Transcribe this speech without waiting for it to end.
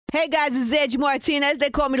Hey guys, it's Angie Martinez. They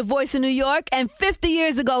call me the voice of New York. And 50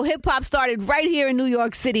 years ago, hip hop started right here in New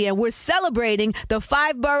York City. And we're celebrating the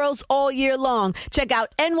 5 boroughs all year long. Check out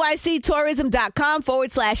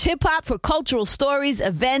nyctourism.com/hip hop for cultural stories,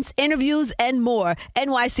 events, interviews, and more.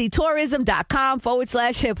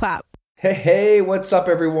 nyctourism.com/hip hop. Hey, what's up,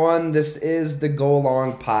 everyone? This is the Go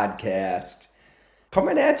Long Podcast.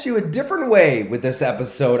 Coming at you a different way with this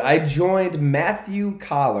episode. I joined Matthew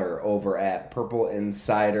Coller over at Purple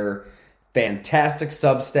Insider. Fantastic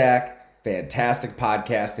Substack, fantastic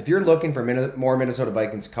podcast. If you're looking for more Minnesota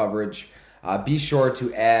Vikings coverage, be sure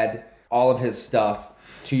to add all of his stuff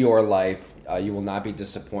to your life. You will not be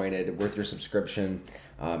disappointed with your subscription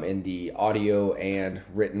in the audio and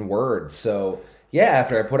written word. So, yeah,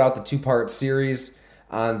 after I put out the 2-part series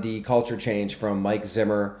on the culture change from Mike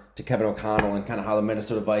Zimmer to Kevin O'Connell and kind of how the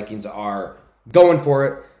Minnesota Vikings are going for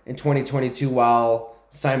it in 2022 while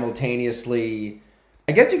simultaneously,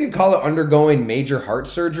 I guess you could call it undergoing major heart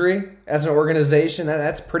surgery as an organization.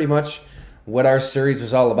 That's pretty much what our series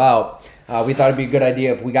was all about. We thought it'd be a good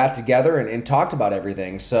idea if we got together and talked about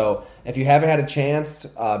everything. So if you haven't had a chance,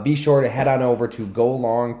 be sure to head on over to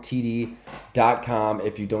golongtd.com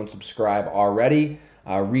if you don't subscribe already.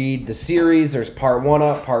 Read the series. There's part 1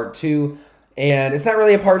 up, part 2. And it's not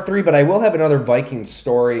really a part 3, but I will have another Vikings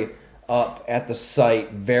story up at the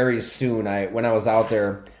site very soon. When I was out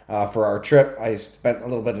there for our trip, I spent a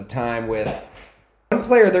little bit of time with one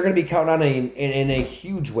player they're going to be counting on in a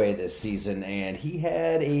huge way this season, and he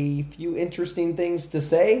had a few interesting things to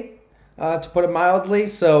say, to put it mildly.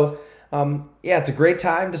 So, yeah, it's a great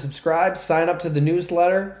time to subscribe, sign up to the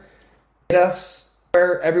newsletter, get us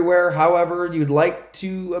everywhere, however you'd like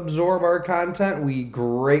to absorb our content. We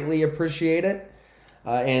greatly appreciate it.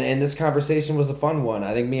 And this conversation was a fun one.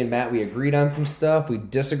 I think me and Matt, we agreed on some stuff. We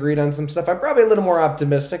disagreed on some stuff. I'm probably a little more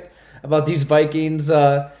optimistic about these Vikings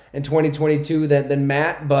in 2022 than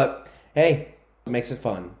Matt. But, hey, it makes it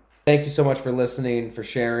fun. Thank you so much for listening, for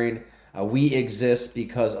sharing. We exist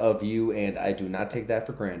because of you, and I do not take that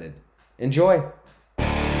for granted. Enjoy.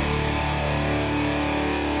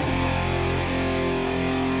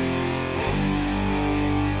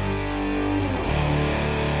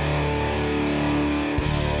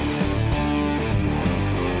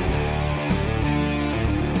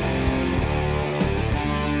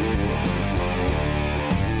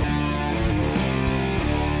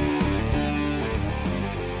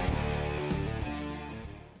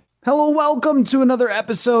 Hello, welcome to another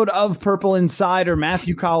episode of Purple Insider.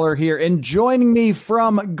 Matthew Coller here, and joining me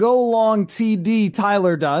from Go Long TD,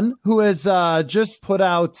 Tyler Dunn, who has just put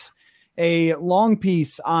out a long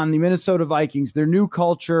piece on the Minnesota Vikings, their new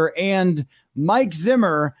culture, and Mike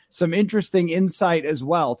Zimmer, some interesting insight as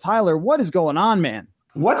well. Tyler, what is going on, man?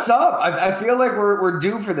 What's up? I feel like we're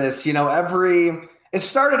due for this. You know, it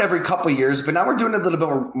started every couple years, but now we're doing it a little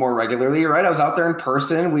bit more regularly, right? I was out there in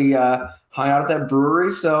person. We hung out at that brewery,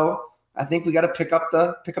 so I think we got to pick up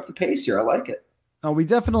the pace here. I like it. Oh, we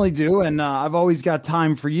definitely do, and I've always got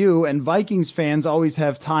time for you, and Vikings fans always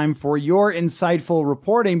have time for your insightful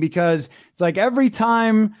reporting, because it's like every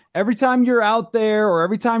time you're out there or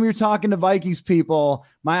every time you're talking to Vikings people,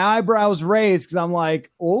 my eyebrows raise because I'm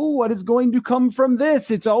like, oh, what is going to come from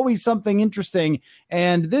this? It's always something interesting,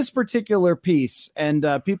 and this particular piece, and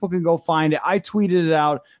people can go find it. I tweeted it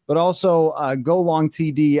out, but also Go Long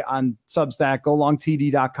TD on Substack,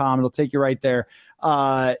 golongtd.com. It'll take you right there.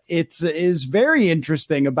 It is very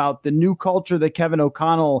interesting about the new culture that Kevin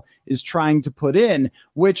O'Connell is trying to put in,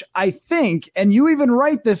 which I think, and you even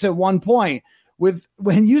write this at one point, with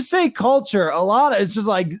when you say culture, a lot of it's just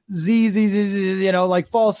like z, like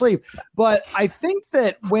fall asleep. But I think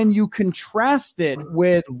that when you contrast it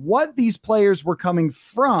with what these players were coming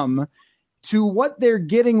from to what they're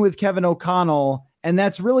getting with Kevin O'Connell, and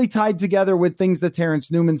that's really tied together with things that Terrence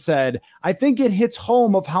Newman said, I think it hits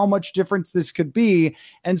home of how much difference this could be.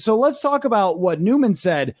 And so let's talk about what Newman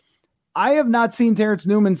said. I have not seen Terrence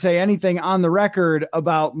Newman say anything on the record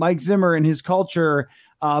about Mike Zimmer and his culture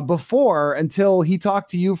before, until he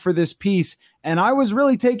talked to you for this piece. And I was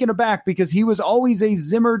really taken aback, because he was always a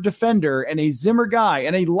Zimmer defender and a Zimmer guy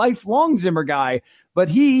and a lifelong Zimmer guy. But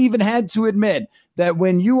he even had to admit that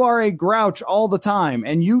when you are a grouch all the time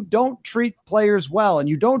and you don't treat players well and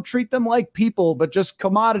you don't treat them like people, but just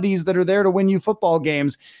commodities that are there to win you football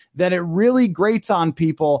games, that it really grates on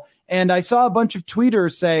people. And I saw a bunch of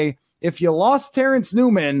tweeters say, if you lost Terrence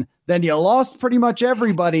Newman, then you lost pretty much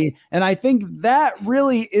everybody. And I think that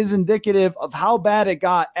really is indicative of how bad it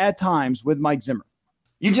got at times with Mike Zimmer.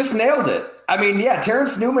 You just nailed it. I mean, yeah,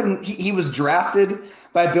 Terrence Newman, he was drafted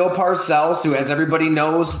by Bill Parcells, who, as everybody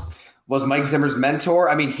knows, was Mike Zimmer's mentor.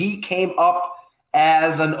 I mean, he came up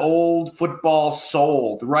as an old football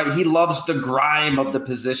soul, right? He loves the grime of the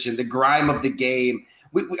position, the grime of the game.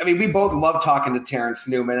 We both love talking to Terrence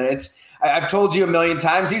Newman. And I've told you a million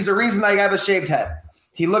times, he's the reason I have a shaved head.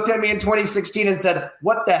 He looked at me in 2016 and said,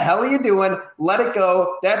 "What the hell are you doing? Let it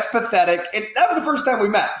go. That's pathetic." And that was the first time we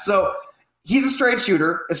met. So he's a straight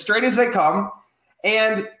shooter, as straight as they come.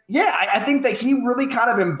 And yeah, I think that he really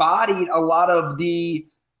kind of embodied a lot of the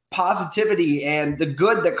positivity and the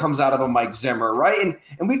good that comes out of a Mike Zimmer, right?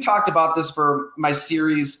 And we talked about this for my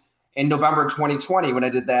series in November 2020 when I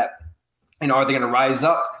did that. Are they going to rise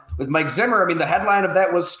up with Mike Zimmer? I mean, the headline of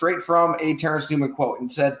that was straight from a Terrence Newman quote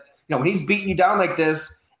and said, when he's beating you down like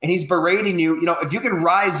this and he's berating you, if you can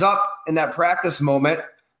rise up in that practice moment,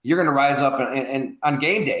 you're going to rise up and on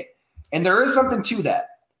game day. And there is something to that.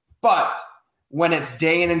 But when it's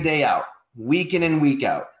day in and day out, week in and week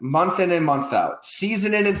out, month in and month out,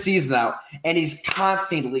 season in and season out, and he's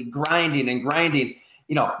constantly grinding,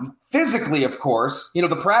 physically, of course,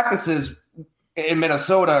 the practices in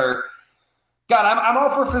Minnesota are, God, I'm all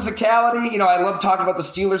for physicality. I love talking about the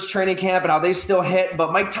Steelers training camp and how they still hit,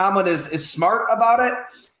 but Mike Tomlin is smart about it.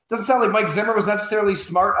 Doesn't sound like Mike Zimmer was necessarily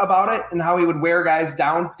smart about it and how he would wear guys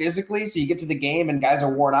down physically. So you get to the game and guys are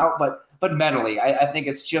worn out, but mentally, I think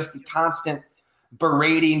it's just the constant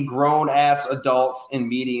berating grown-ass adults in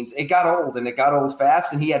meetings. It got old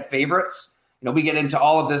fast, and he had favorites. We get into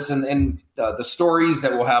all of this in the stories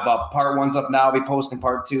that we'll have up. Part 1's up now. We'll be posting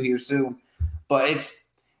part 2 here soon. But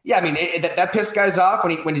that pissed guys off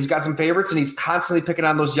when he's got some favorites and he's constantly picking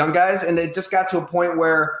on those young guys. And it just got to a point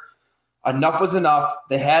where enough was enough.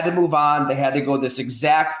 They had to move on. They had to go this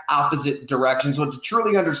exact opposite direction. So to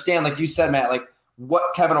truly understand, like you said, Matt, like what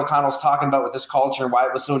Kevin O'Connell's talking about with this culture and why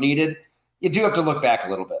it was so needed, you do have to look back a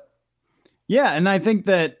little bit. Yeah, and I think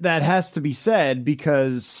that has to be said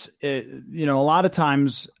because, a lot of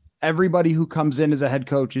times everybody who comes in as a head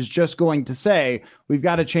coach is just going to say, we've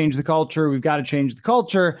got to change the culture. We've got to change the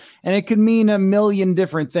culture. And it could mean a million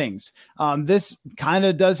different things. This kind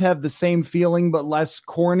of does have the same feeling, but less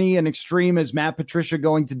corny and extreme as Matt Patricia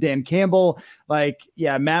going to Dan Campbell.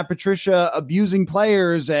 Matt Patricia abusing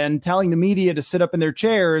players and telling the media to sit up in their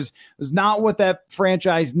chairs was not what that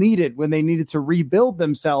franchise needed when they needed to rebuild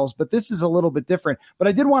themselves. But this is a little bit different. But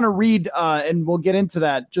I did want to read, and we'll get into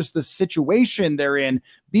that, just the situation they're in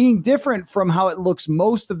being different from how it looks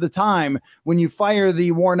most of the time when you fire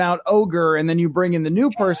the worn out ogre and then you bring in the new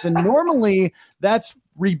person. Normally that's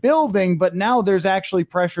rebuilding, but now there's actually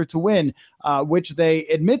pressure to win, which they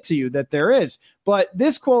admit to you that there is. But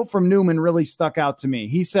this quote from Newman really stuck out to me.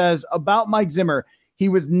 He says about Mike Zimmer, he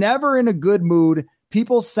was never in a good mood.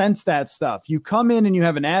 People sense that stuff. You come in and you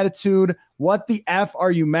have an attitude. What the F are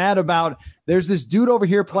you mad about? There's this dude over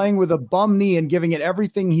here playing with a bum knee and giving it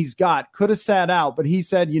everything he's got. Could have sat out, but he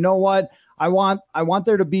said, you know what? I want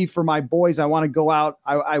there to be for my boys. I want to go out.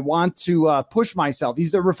 I want to push myself.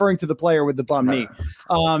 He's referring to the player with the bum knee.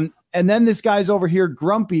 And then this guy's over here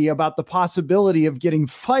grumpy about the possibility of getting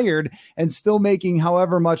fired and still making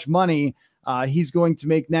however much money he's going to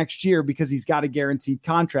make next year because he's got a guaranteed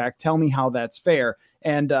contract. Tell me how that's fair.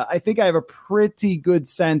 And I think I have a pretty good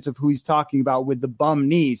sense of who he's talking about with the bum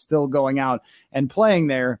knee still going out and playing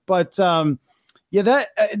there. But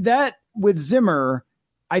that with Zimmer,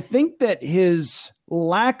 I think that his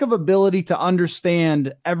lack of ability to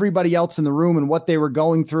understand everybody else in the room and what they were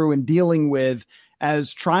going through and dealing with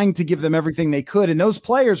as trying to give them everything they could. And those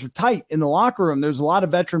players were tight in the locker room. There's a lot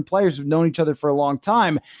of veteran players who've known each other for a long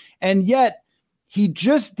time. And yet he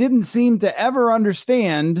just didn't seem to ever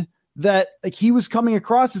understand that he was coming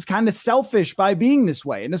across as kind of selfish by being this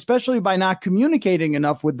way. And especially by not communicating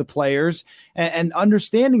enough with the players and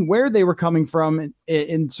understanding where they were coming from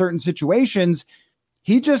in certain situations.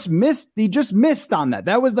 He just missed on that.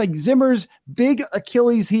 That was like Zimmer's big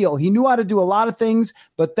Achilles heel. He knew how to do a lot of things,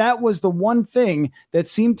 but that was the one thing that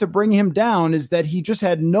seemed to bring him down, is that he just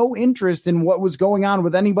had no interest in what was going on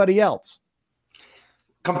with anybody else.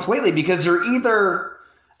 Completely, because you're either,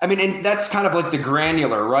 and that's kind of like the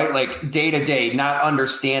granular, right? Like day to day, not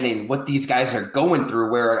understanding what these guys are going through,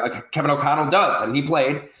 where Kevin O'Connell does, and he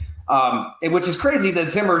played, which is crazy that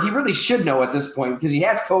Zimmer, he really should know at this point because he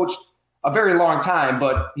has coached a very long time,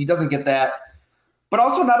 but he doesn't get that. But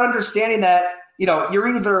also not understanding that,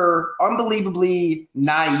 you're either unbelievably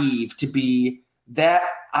naive to be that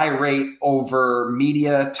irate over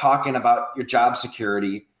media talking about your job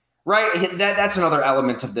security, right? That's another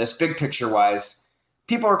element of this, big picture wise.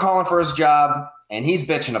 People are calling for his job, and he's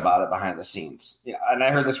bitching about it behind the scenes. And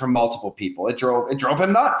I heard this from multiple people. It drove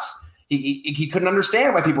him nuts. He couldn't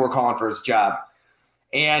understand why people were calling for his job.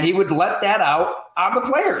 And he would let that out on the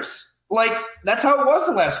players. like, that's how it was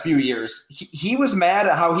the last few years. He was mad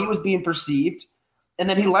at how he was being perceived, and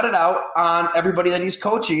then he let it out on everybody that he's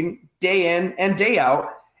coaching day in and day out,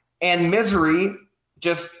 and misery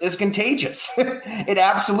just is contagious. It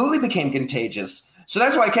absolutely became contagious. So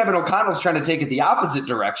that's why Kevin O'Connell's trying to take it the opposite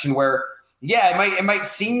direction where, yeah, it might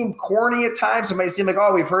seem corny at times. It might seem like,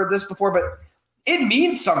 oh, we've heard this before, but it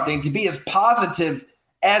means something to be as positive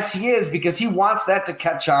as he is because he wants that to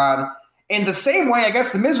catch on in the same way, I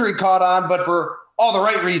guess, the misery caught on, but for all the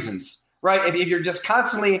right reasons, right? If you're just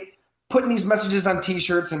constantly putting these messages on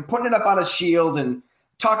T-shirts and putting it up on a shield and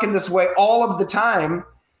talking this way all of the time,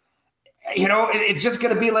 it's just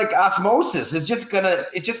going to be like osmosis. It's just going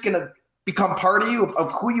to become part of you,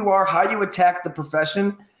 of who you are, how you attack the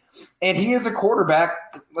profession. And he is a quarterback.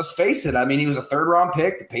 Let's face it. I mean, he was a 3rd-round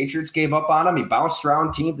pick. The Patriots gave up on him. He bounced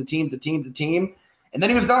around team to team to team to team, and then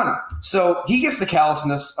he was done. So he gets the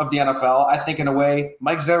callousness of the NFL, I think, in a way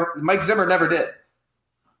Mike Zimmer never did.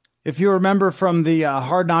 If you remember from the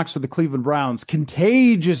Hard Knocks with the Cleveland Browns,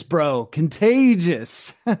 contagious, bro,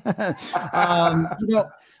 contagious.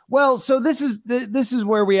 Well, so this is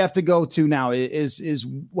where we have to go to now is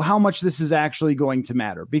how much this is actually going to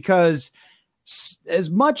matter, because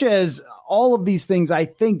as much as all of these things I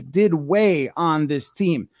think did weigh on this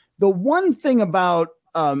team, the one thing about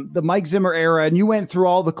the Mike Zimmer era, and you went through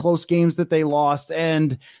all the close games that they lost,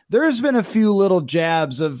 and there's been a few little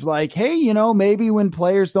jabs of like, hey, maybe when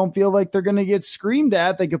players don't feel like they're going to get screamed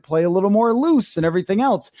at, they could play a little more loose and everything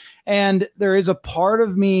else. And there is a part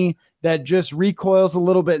of me that just recoils a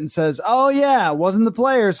little bit and says, oh yeah, it wasn't the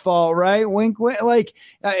player's fault, right? Wink, wink.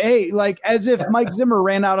 Hey, as if Mike Zimmer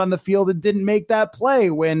ran out on the field and didn't make that play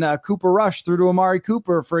when Cooper Rush threw to Amari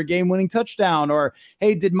Cooper for a game-winning touchdown. Or,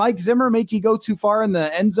 hey, did Mike Zimmer make you go too far in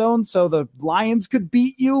the end zone so the Lions could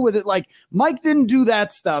beat you with it? Like, Mike didn't do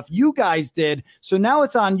that stuff. You guys did. So now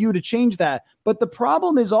it's on you to change that. But the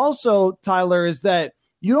problem is also, Tyler, is that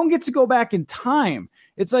you don't get to go back in time.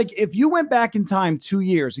 It's like if you went back in time 2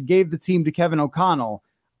 years and gave the team to Kevin O'Connell,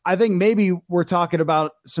 I think maybe we're talking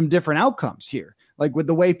about some different outcomes here, like with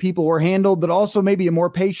the way people were handled, but also maybe a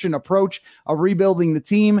more patient approach of rebuilding the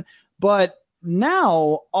team. But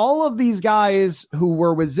now all of these guys who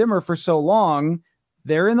were with Zimmer for so long,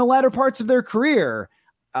 they're in the latter parts of their career.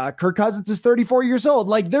 Kirk Cousins is 34 years old.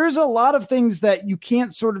 Like, there's a lot of things that you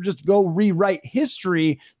can't sort of just go rewrite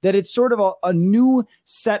history, that it's sort of a new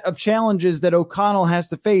set of challenges that O'Connell has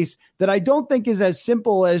to face that I don't think is as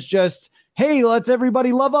simple as just, hey, let's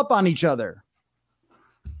everybody love up on each other.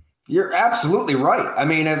 You're absolutely right. I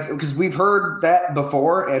mean, because we've heard that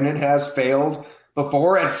before and it has failed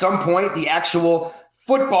before. At some point, the actual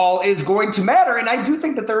football is going to matter. And I do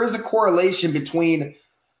think that there is a correlation between,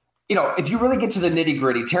 if you really get to the nitty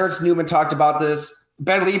gritty, Terrence Newman talked about this.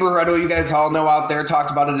 Ben Lieber, who I know you guys all know out there,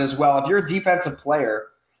 talked about it as well. If you're a defensive player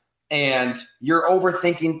and you're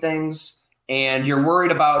overthinking things and you're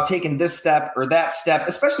worried about taking this step or that step,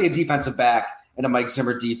 especially a defensive back in a Mike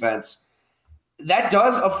Zimmer defense, that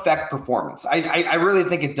does affect performance. I really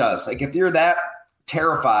think it does. Like, if you're that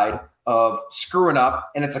terrified of screwing up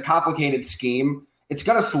and it's a complicated scheme, it's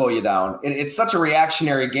going to slow you down. It's such a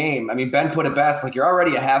reactionary game. I mean, Ben put it best, like, you're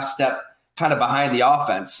already a half step kind of behind the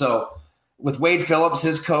offense. So with Wade Phillips,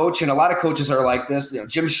 his coach, and a lot of coaches are like this,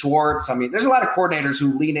 Jim Schwartz. I mean, there's a lot of coordinators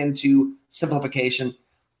who lean into simplification,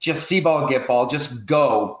 just see ball, get ball, just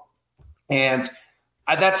go. And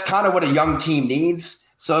that's kind of what a young team needs.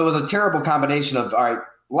 So it was a terrible combination of, all right,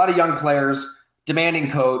 a lot of young players, demanding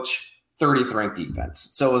coach, 30th ranked defense.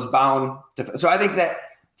 So it was bound to. So I think that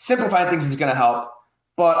simplifying things is going to help.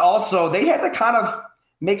 But also, they had to kind of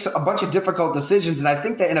make a bunch of difficult decisions. And I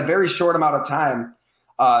think that in a very short amount of time,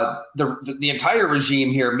 the entire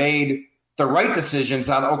regime here made the right decisions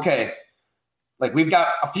on, okay, like, we've got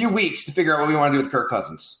a few weeks to figure out what we want to do with Kirk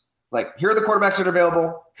Cousins. Like, here are the quarterbacks that are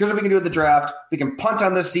available. Here's what we can do with the draft. We can punt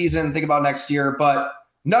on this season, think about next year. But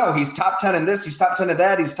no, he's top 10 in this. He's top 10 in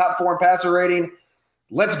that. He's top 4 in passer rating.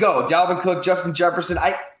 Let's go. Dalvin Cook, Justin Jefferson.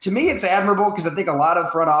 To me, it's admirable because I think a lot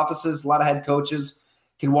of front offices, a lot of head coaches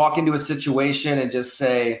can walk into a situation and just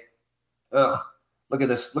say, ugh, look at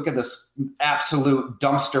this absolute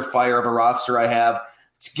dumpster fire of a roster I have.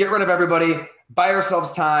 Let's get rid of everybody, buy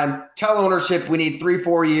ourselves time, tell ownership we need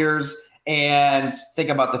 3-4 years, and think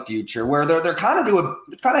about the future. Where they're kind of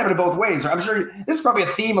having it both ways. I'm sure this is probably a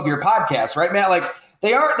theme of your podcast, right, Matt? Like,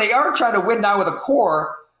 they are trying to win now with a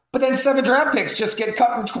core, but then 7 draft picks just get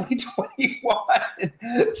cut from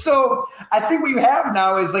 2021. So I think what you have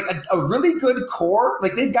now is like a really good core.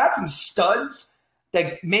 Like, they've got some studs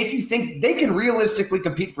that make you think they can realistically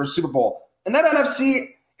compete for a Super Bowl. And that NFC,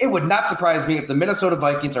 it would not surprise me if the Minnesota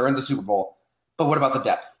Vikings are in the Super Bowl. But what about the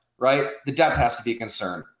depth, right? The depth has to be a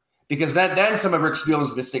concern because then some of Rick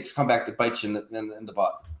Spielman's mistakes come back to bite you in the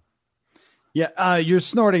butt. Yeah, you're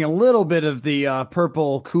snorting a little bit of the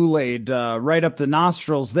purple Kool-Aid right up the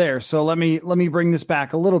nostrils there. So let me bring this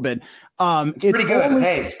back a little bit. It's pretty good.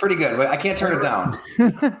 It's pretty good. I can't turn it down.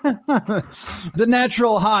 The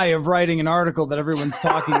natural high of writing an article that everyone's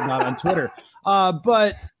talking about on Twitter.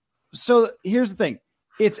 But so here's the thing.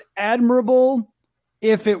 It's admirable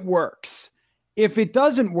if it works. If it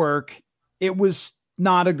doesn't work, it was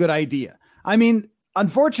not a good idea. I mean,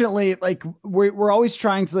 unfortunately, like we're always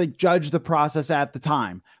trying to like judge the process at the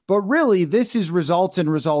time, but really this is results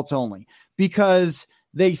and results only, because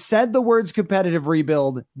they said the words competitive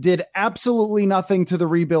rebuild, did absolutely nothing to the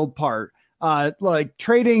rebuild part. Like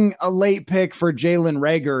trading a late pick for Jalen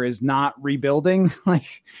Reagor is not rebuilding.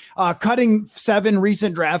 Like cutting 7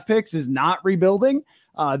 recent draft picks is not rebuilding.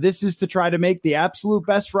 This is to try to make the absolute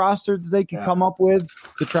best roster that they can come up with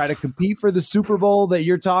to try to compete for the Super Bowl that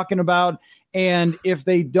you're talking about. And if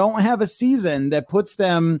they don't have a season that puts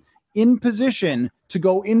them in position to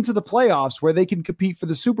go into the playoffs where they can compete for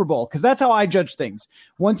the Super Bowl, because that's how I judge things.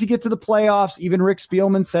 Once you get to the playoffs, even Rick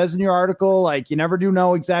Spielman says in your article, like you never do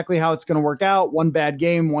know exactly how it's going to work out. One bad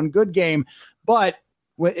game, one good game. But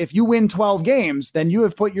if you win 12 games, then you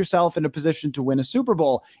have put yourself in a position to win a Super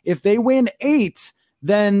Bowl. If they win 8,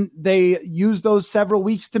 then they use those several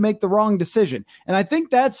weeks to make the wrong decision. And I think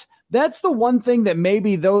that's the one thing that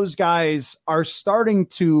maybe those guys are starting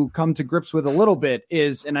to come to grips with a little bit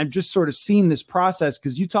is, and I've just sort of seen this process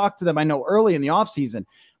because you talk to them, I know, early in the offseason.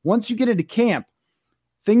 Once you get into camp,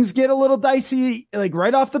 things get a little dicey, like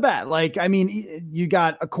right off the bat. Like, I mean, you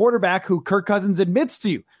got a quarterback who Kirk Cousins admits to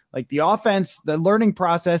you, like the offense, the learning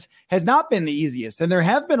process has not been the easiest. And there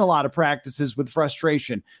have been a lot of practices with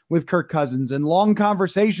frustration with Kirk Cousins and long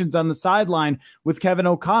conversations on the sideline with Kevin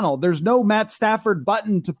O'Connell. There's no Matt Stafford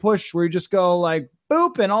button to push where you just go like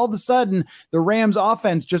boop. And all of a sudden the Rams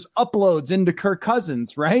offense just uploads into Kirk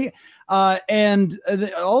Cousins. Right. And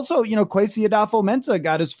also, you know, Kwesi Adolfo-Mensah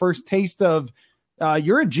got his first taste of,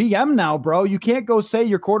 you're a GM now, bro. You can't go say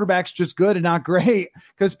your quarterback's just good and not great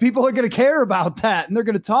because people are going to care about that and they're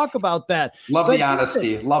going to talk about that. Love the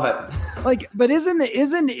honesty. Love it. Like, but isn't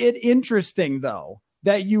it interesting though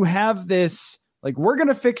that you have this, like, we're going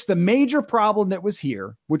to fix the major problem that was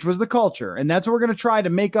here, which was the culture. And that's what we're going to try to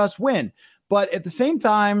make us win. But at the same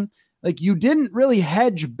time, like you didn't really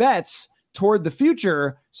hedge bets toward the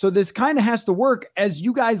future. So this kind of has to work as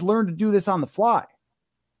you guys learn to do this on the fly.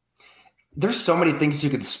 There's so many things you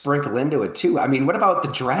could sprinkle into it too. I mean, what about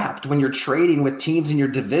the draft? When you're trading with teams in your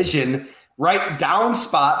division, right down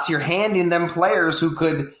spots, you're handing them players who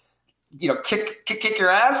could, you know, kick your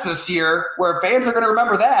ass this year, where fans are going to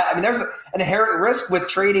remember that. I mean, there's an inherent risk with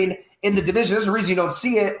trading in the division. There's a reason you don't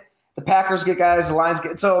see it. The Packers get guys, the Lions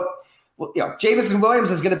get. So, well, you know, Jamison Williams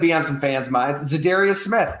is going to be on some fans' minds. Zadarius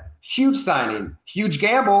Smith, huge signing, huge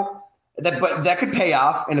gamble, but that could pay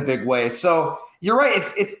off in a big way. So you're right.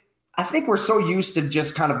 It's. I think we're so used to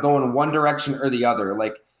just kind of going one direction or the other.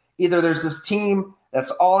 Like either there's this team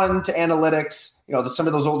that's all into analytics, you know, some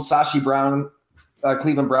of those old Sashi Brown,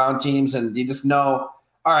 Cleveland Brown teams, and you just know,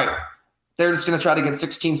 all right, they're just going to try to get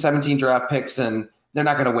 16, 17 draft picks and they're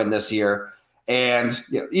not going to win this year. And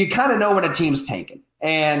you kind of know when a team's tanking.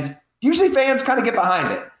 And usually fans kind of get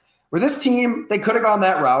behind it. Where this team, they could have gone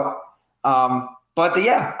that route. But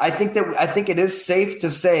I think it is safe to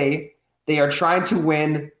say they are trying to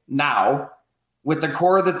win now with the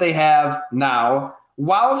core that they have now,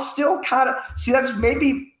 while still kind of that's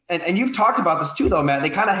maybe, and you've talked about this too, though, Matt, they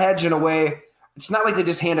kind of hedge in a way. It's not like they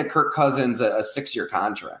just handed Kirk Cousins a 6-year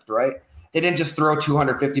contract, right? They didn't just throw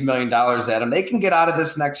 $250 million at him. They can get out of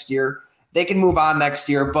this next year. They can move on next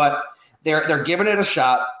year, but they're giving it a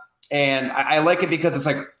shot. And I like it because it's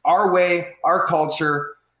like our way, our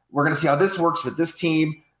culture. We're going to see how this works with this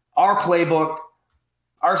team, our playbook,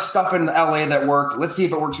 our stuff in LA that worked. Let's see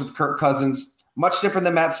if it works with Kirk Cousins. Much different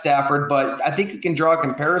than Matt Stafford, but I think you can draw a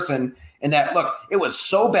comparison in that, look, it was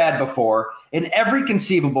so bad before in every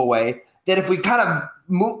conceivable way that if we kind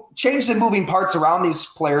of change the moving parts around these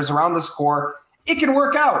players, around this core, it can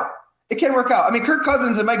work out. It can work out. I mean, Kirk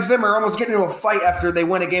Cousins and Mike Zimmer almost get into a fight after they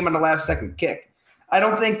win a game on the last second kick. I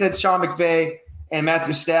don't think that Sean McVay and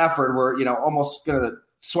Matthew Stafford were, you know, almost going to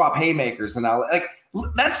swap haymakers and all. Like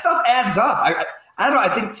that stuff adds up. I don't know.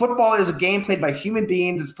 I think football is a game played by human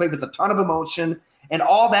beings. It's played with a ton of emotion, and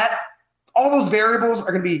all those variables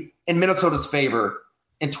are going to be in Minnesota's favor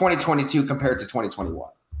in 2022 compared to 2021.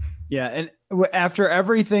 Yeah, and after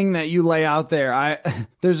everything that you lay out there,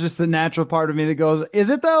 there's just the natural part of me that goes,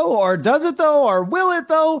 is it though, or does it though, or will it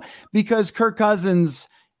though? Because Kirk Cousins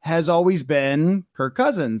has always been Kirk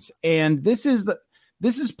Cousins. And this is the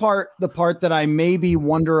part that I maybe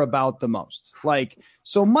wonder about the most. Like,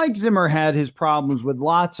 so Mike Zimmer had his problems with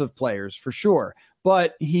lots of players for sure,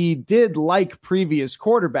 but he did like previous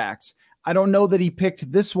quarterbacks. I don't know that he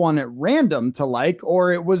picked this one at random to like,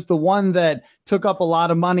 or it was the one that took up a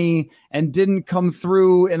lot of money and didn't come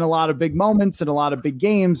through in a lot of big moments and a lot of big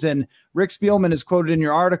games. And Rick Spielman is quoted in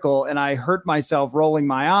your article, and I hurt myself rolling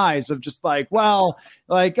my eyes of just like, well,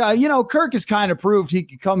 like, Kirk has kind of proved he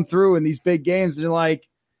could come through in these big games. And you're like,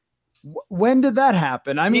 when did that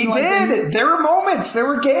happen? I mean, he did. There were moments. There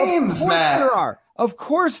were games, Matt. Of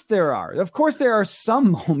course there are. Of course there are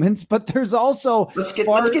some moments, but there's also let's get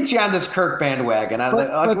you on this Kirk bandwagon.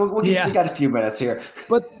 We got a few minutes here.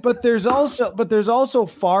 But there's also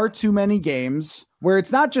far too many games where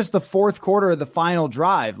it's not just the fourth quarter of the final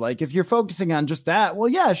drive. Like if you're focusing on just that, well,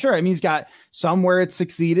 yeah, sure. I mean, he's got some where it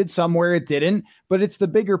succeeded, some where it didn't, but it's the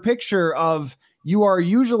bigger picture of you are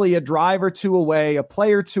usually a drive or two away, a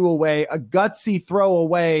play or two away, a gutsy throw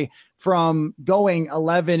away from going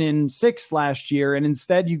 11-6 last year. And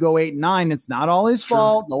instead you go 8-9. It's not all his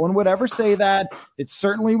fault. No one would ever say that. It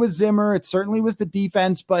certainly was Zimmer. It certainly was the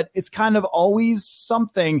defense, but it's kind of always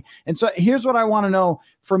something. And so here's what I want to know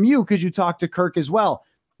from you, because you talked to Kirk as well.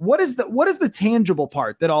 What is the tangible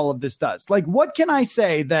part that all of this does? Like, what can I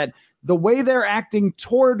say that the way they're acting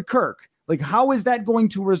toward Kirk, like how is that going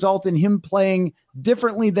to result in him playing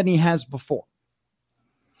differently than he has before?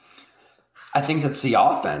 I think that's the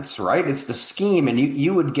offense, right? It's the scheme, and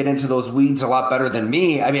you would get into those weeds a lot better than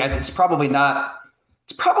me. I mean, it's probably not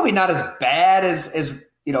as bad as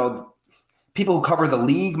people who cover the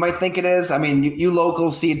league might think it is. I mean, you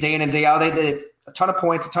locals see it day in and day out. They did a ton of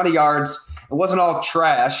points, a ton of yards. It wasn't all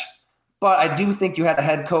trash, but I do think you had a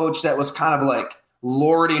head coach that was kind of like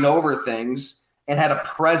lording over things and had a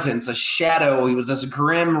presence, a shadow. He was this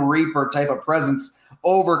grim reaper type of presence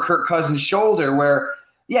over Kirk Cousins' shoulder where,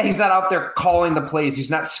 yeah, he's not out there calling the plays. He's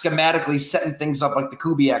not schematically setting things up like the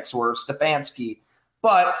Kubiaks were, Stefanski.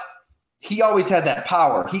 But he always had that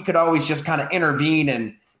power. He could always just kind of intervene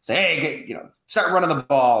and say, hey, start running the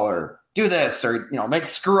ball or do this or,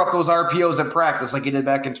 screw up those RPOs in practice like he did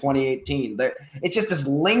back in 2018. It's just this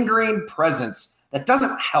lingering presence that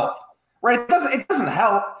doesn't help, right? It doesn't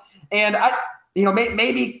help. And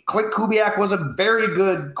maybe Clint Kubiak was a very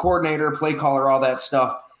good coordinator, play caller, all that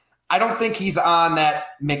stuff. I don't think he's on that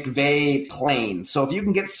McVay plane. So if you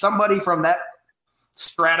can get somebody from that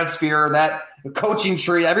stratosphere, that coaching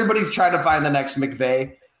tree, everybody's trying to find the next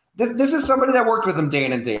McVay. This is somebody that worked with him day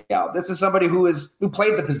in and day out. This is somebody who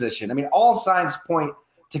played the position. I mean, all signs point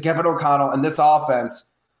to Kevin O'Connell and this offense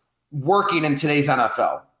working in today's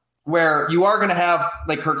NFL, where you are going to have,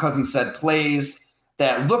 like Kirk Cousins said, plays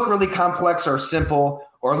that look really complex or simple,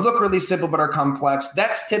 or look really simple but are complex.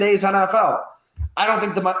 That's today's NFL. I don't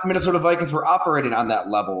think the Minnesota Vikings were operating on that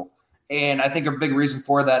level. And I think a big reason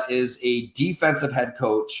for that is a defensive head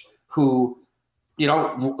coach who,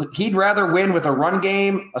 he'd rather win with a run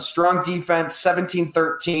game, a strong defense,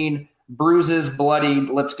 17-13, bruises, bloodied,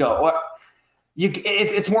 let's go.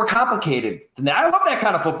 It's more complicated than that. I love that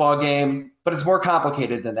kind of football game, but it's more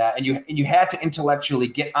complicated than that. And you had to intellectually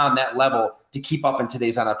get on that level to keep up in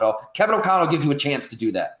today's NFL. Kevin O'Connell gives you a chance to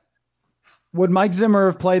do that. Would Mike Zimmer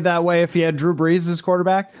have played that way if he had Drew Brees as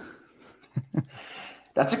quarterback?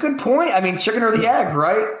 That's a good point. I mean, chicken or the egg,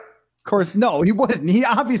 right? Of course, no, he wouldn't. He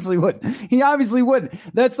obviously wouldn't.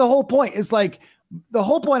 That's the whole point. It's like the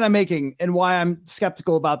whole point I'm making and why I'm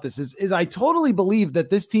skeptical about this is I totally believe that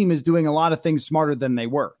this team is doing a lot of things smarter than they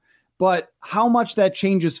were. But how much that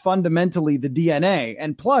changes fundamentally the DNA?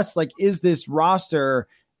 And plus, like, is this roster,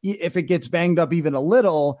 if it gets banged up even a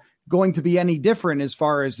little, going to be any different as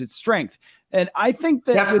far as its strength? And I think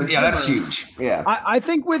that that's huge. Yeah. I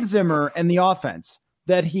think with Zimmer and the offense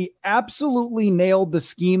that he absolutely nailed the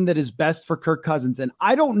scheme that is best for Kirk Cousins. And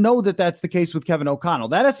I don't know that that's the case with Kevin O'Connell.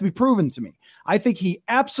 That has to be proven to me. I think he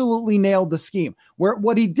absolutely nailed the scheme. Where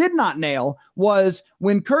what he did not nail was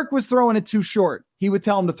when Kirk was throwing it too short, he would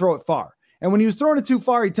tell him to throw it far. And when he was throwing it too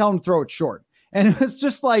far, he'd tell him to throw it short. And it was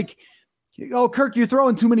just like, oh, Kirk, you're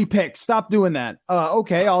throwing too many picks. Stop doing that.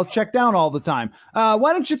 Okay, I'll check down all the time.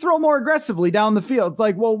 Why don't you throw more aggressively down the field? It's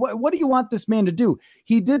like, well, what do you want this man to do?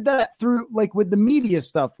 He did that through, like, with the media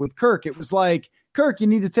stuff with Kirk. It was like, Kirk, you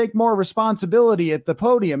need to take more responsibility at the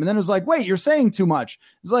podium. And then it was like, wait, you're saying too much.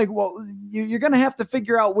 It's like, well, you're going to have to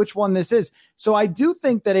figure out which one this is. So I do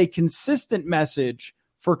think that a consistent message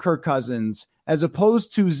for Kirk Cousins, as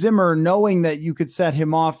opposed to Zimmer knowing that you could set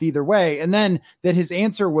him off either way, and then that his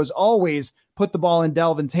answer was always put the ball in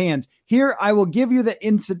Dalvin's hands. Here, I will give you the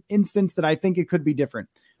instance that I think it could be different.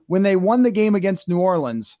 when they won the game against New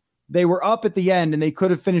Orleans, they were up at the end and they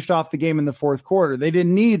could have finished off the game in the fourth quarter. They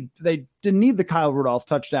didn't need the Kyle Rudolph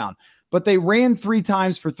touchdown, but they ran 3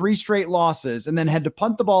 times for 3 straight losses and then had to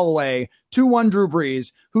punt the ball away. 2-1 Drew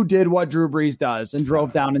Brees, who did what Drew Brees does and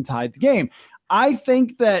drove down and tied the game. I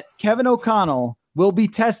think that Kevin O'Connell will be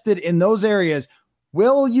tested in those areas.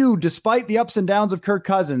 Will you, despite the ups and downs of Kirk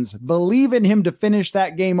Cousins, believe in him to finish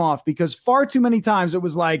that game off? Because far too many times it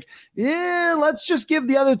was like, yeah, let's just give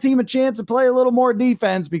the other team a chance to play a little more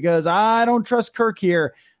defense because I don't trust Kirk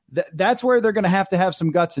here. That's where they're going to have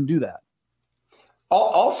some guts and do that.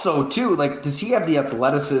 Also, too, like, does he have the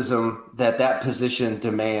athleticism that position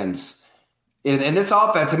demands? In this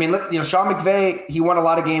offense, I mean, Sean McVay, he won a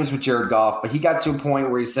lot of games with Jared Goff, but he got to a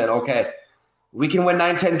point where he said, okay, we can win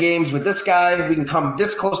 9-10 games with this guy. We can come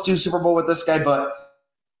this close to Super Bowl with this guy. But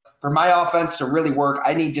for my offense to really work,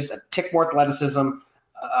 I need just a tick more athleticism,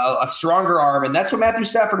 a stronger arm. And that's what Matthew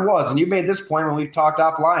Stafford was. And you made this point when we've talked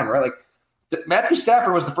offline, right? Like, Matthew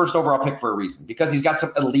Stafford was the first overall pick for a reason because he's got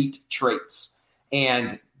some elite traits.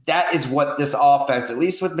 And that is what this offense, at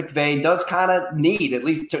least with McVay, does kind of need, at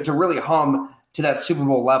least to really hum to that Super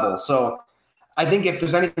Bowl level. So I think if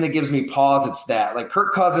there's anything that gives me pause, it's that. Like,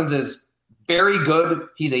 Kirk Cousins is very good.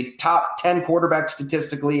 He's a top 10 quarterback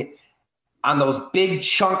statistically. On those big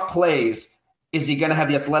chunk plays, is he going to have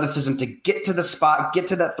the athleticism to get to the spot, get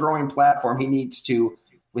to that throwing platform he needs to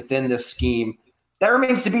within this scheme? That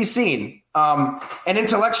remains to be seen. And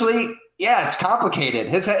intellectually, yeah, it's complicated.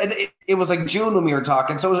 It was like June when we were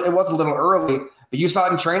talking, so it was a little early. But you saw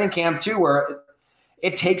it in training camp too, where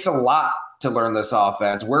it takes a lot to learn this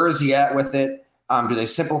offense. Where is he at with it? Do they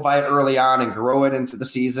simplify it early on and grow it into the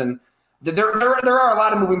season? There are a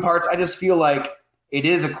lot of moving parts. I just feel like it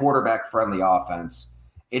is a quarterback-friendly offense.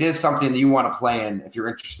 It is something that you want to play in if you're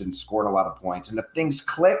interested in scoring a lot of points. And if things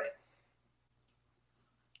click,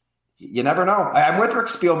 you never know. I'm with Rick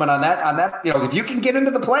Spielman on that. If you can get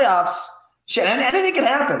into the playoffs, shit, anything can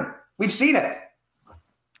happen. We've seen it.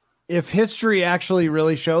 If history actually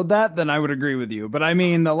really showed that, then I would agree with you. But I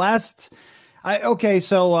mean, maybe not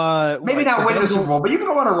win the Super Bowl, but you can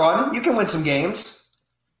go on a run. You can win some games.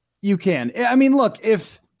 You can. I mean, look,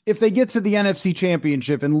 if they get to the NFC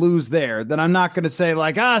Championship and lose there, then I'm not going to say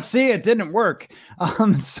like, see, it didn't work.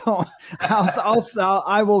 So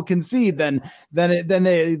I will concede then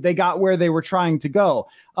they got where they were trying to go.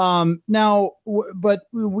 But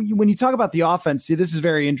when you talk about the offense, see, this is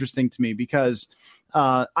very interesting to me because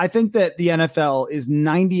I think that the NFL is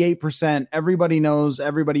 98%. Everybody knows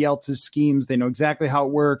everybody else's schemes. They know exactly how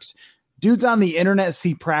it works. Dudes on the internet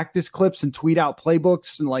see practice clips and tweet out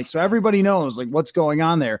playbooks. And so everybody knows what's going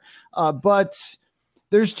on there. But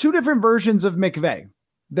there's 2 different versions of McVay.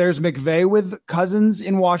 There's McVay with Cousins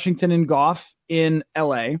in Washington and Goff in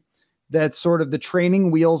LA. That's sort of the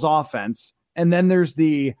training wheels offense. And then there's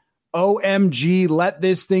the OMG, let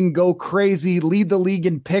this thing go crazy, lead the league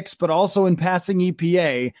in picks, but also in passing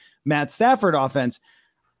EPA, Matt Stafford offense.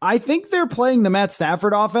 I think they're playing the Matt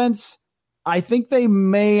Stafford offense. I think they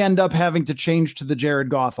may end up having to change to the Jared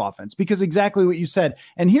Goff offense because exactly what you said.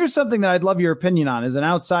 And here's something that I'd love your opinion on as an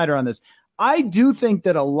outsider on this. I do think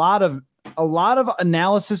that a lot of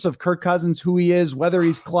analysis of Kirk Cousins, who he is, whether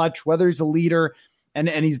he's clutch, whether he's a leader, and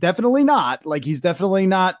he's definitely not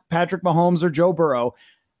Patrick Mahomes or Joe Burrow.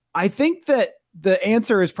 I think that the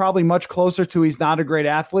answer is probably much closer to he's not a great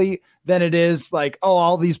athlete than it is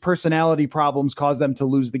all these personality problems cause them to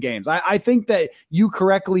lose the games. I think that you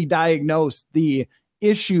correctly diagnosed the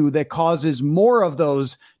issue that causes more of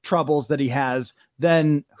those troubles that he has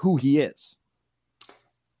than who he is.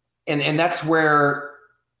 And that's where,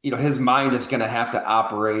 his mind is going to have to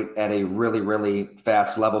operate at a really, really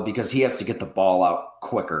fast level because he has to get the ball out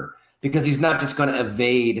quicker because he's not just going to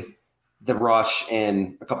evade the rush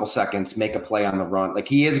in a couple seconds, make a play on the run.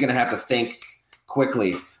 He is going to have to think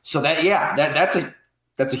quickly. So that's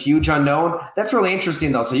a huge unknown. That's really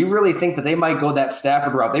interesting though. So you really think that they might go that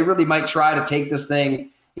Stafford route? They really might try to take this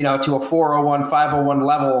thing, to a 401, 501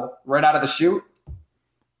 level right out of the chute?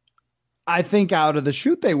 I think out of the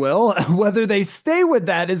chute they will. Whether they stay with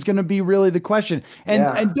that is going to be really the question.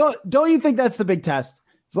 And don't you think that's the big test?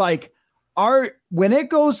 It's when it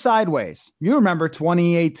goes sideways, you remember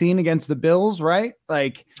 2018 against the Bills, right?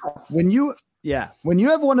 When you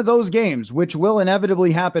have one of those games, which will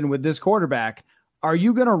inevitably happen with this quarterback, are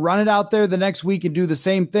you going to run it out there the next week and do the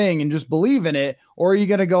same thing and just believe in it? Or are you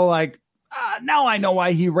going to go now I know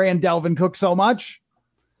why he ran Dalvin Cook so much?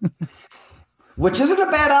 Which isn't a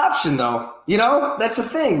bad option though. That's the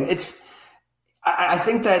thing. I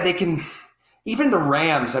think that they can, even the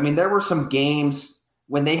Rams, there were some games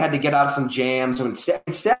when they had to get out of some jams. When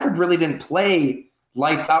Stafford really didn't play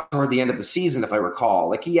lights out toward the end of the season, if I recall.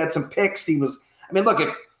 Like, he had some picks.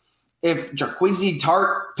 Look, if Jaquizy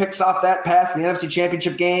Tart picks off that pass in the NFC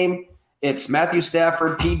Championship game, it's Matthew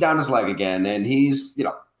Stafford peed down his leg again, and he's,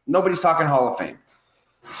 nobody's talking Hall of Fame.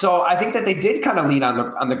 So I think that they did kind of lean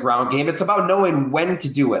on the ground game. It's about knowing when to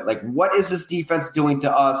do it. Like, what is this defense doing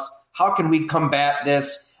to us? How can we combat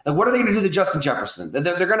this? Like, what are they going to do to Justin Jefferson? They're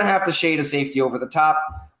going to have to shade a safety over the top.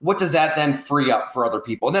 What does that then free up for other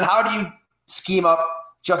people? And then how do you scheme up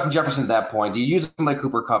Justin Jefferson at that point? Do you use him like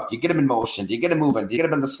Cooper Kupp? Do you get him in motion? Do you get him moving? Do you get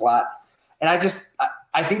him in the slot? And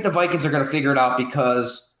I think the Vikings are going to figure it out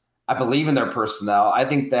because I believe in their personnel. I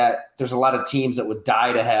think that there's a lot of teams that would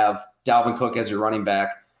die to have Dalvin Cook as your running back,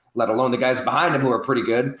 let alone the guys behind him who are pretty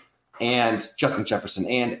good, and Justin Jefferson,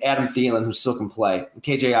 and Adam Thielen, who still can play, and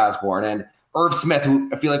KJ Osborne, and Irv Smith, who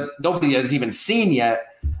I feel like nobody has even seen yet.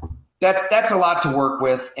 That's a lot to work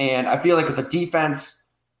with, and I feel like if a defense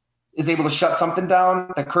is able to shut something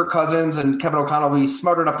down, that Kirk Cousins and Kevin O'Connell will be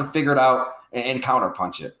smart enough to figure it out and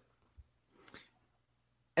counterpunch it.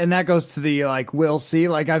 And that goes to the, we'll see.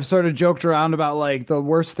 Like, I've sort of joked around about, the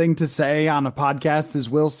worst thing to say on a podcast is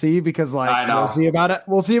we'll see, because we'll see about it.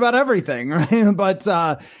 We'll see about everything. Right. But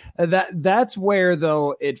that's where,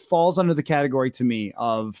 though, it falls under the category to me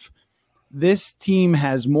of this team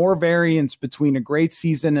has more variance between a great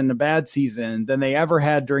season and a bad season than they ever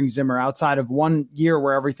had during Zimmer, outside of 1 year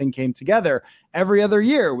where everything came together. Every other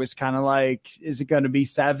year was kind of like, is it going to be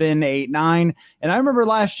 7, 8, 9? And I remember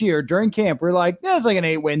last year during camp, we were like, it's like an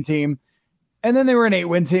 8-win team. And then they were an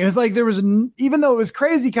 8-win team. It was like, even though it was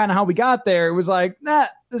crazy kind of how we got there, it was like,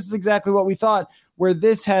 this is exactly what we thought, where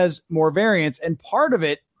this has more variance. And part of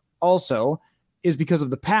it also is because of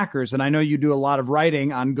the Packers. And I know you do a lot of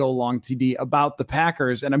writing on Go Long TD about the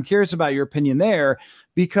Packers. And I'm curious about your opinion there,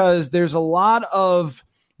 because there's a lot of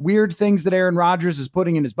weird things that Aaron Rodgers is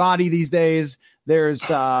putting in his body these days. There's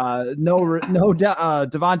no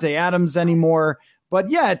Devontae Adams anymore, but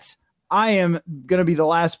yet I am going to be the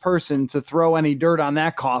last person to throw any dirt on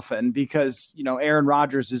that coffin, because, Aaron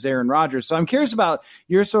Rodgers is Aaron Rodgers. So I'm curious about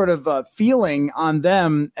your sort of feeling on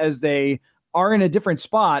them as they are in a different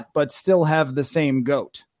spot, but still have the same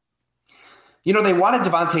GOAT. They wanted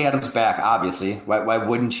Devontae Adams back, obviously. Why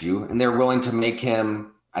wouldn't you? And they're willing to make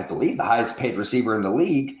him, I believe, the highest paid receiver in the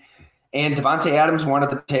league. And Devontae Adams wanted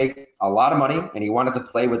to take a lot of money, and he wanted to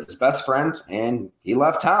play with his best friend, and he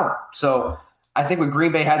left town. So I think what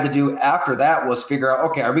Green Bay had to do after that was figure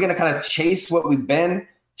out, okay, are we going to kind of chase what we've been,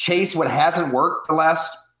 chase what hasn't worked the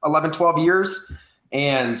last 11, 12 years,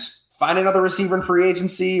 and find another receiver in free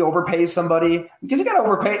agency, overpay somebody? Because you got to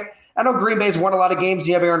overpay. I know Green Bay's won a lot of games, and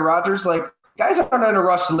you have Aaron Rodgers. Like, guys aren't in a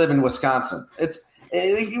rush to live in Wisconsin.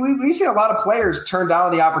 We've seen a lot of players turn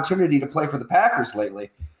down the opportunity to play for the Packers lately.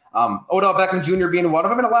 Odell Beckham Jr. being one of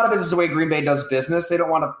them, and a lot of it is the way Green Bay does business. They don't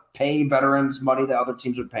want to pay veterans money that other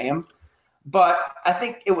teams would pay them. But I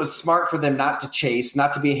think it was smart for them not to chase,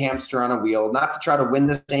 not to be a hamster on a wheel, not to try to win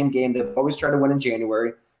the same game they've always tried to win in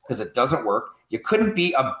January, because it doesn't work. You couldn't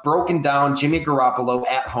beat a broken down Jimmy Garoppolo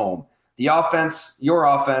at home. Your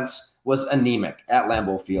offense was anemic at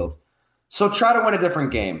Lambeau Field. So try to win a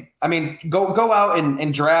different game. I mean, go out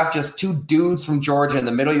and draft just two dudes from Georgia in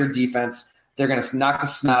the middle of your defense. They're going to knock the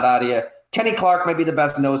snot out of you. Kenny Clark might be the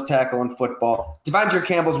best nose tackle in football. Devondre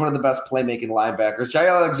Campbell's one of the best playmaking linebackers.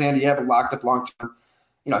 Jair Alexander, you have it locked up long term.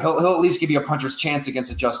 He'll at least give you a puncher's chance against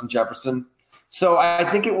a Justin Jefferson. So I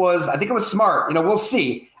think it was smart. We'll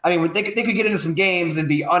see. I mean, they could get into some games and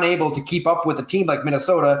be unable to keep up with a team like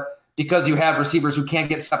Minnesota because you have receivers who can't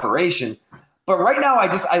get separation. But right now,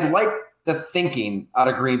 I like the thinking out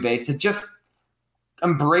of Green Bay to just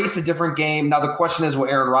embrace a different game. Now, the question is, will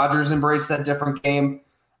Aaron Rodgers embrace that different game?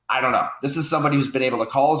 I don't know. This is somebody who's been able to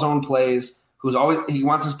call his own plays, he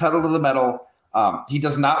wants his pedal to the metal. He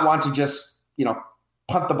does not want to just,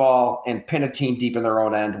 punt the ball and pin a team deep in their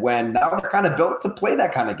own end when now they're kind of built to play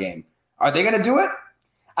that kind of game. Are they going to do it?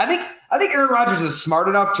 I think Aaron Rodgers is smart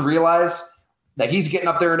enough to realize that he's getting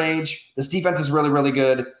up there in age. This defense is really, really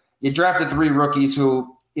good. You drafted 3 rookies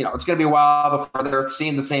who, it's going to be a while before they're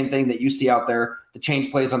seeing the same thing that you see out there, to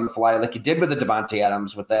change plays on the fly, like you did with the Devontae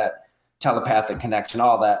Adams with that telepathic connection,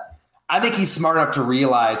 all that. I think he's smart enough to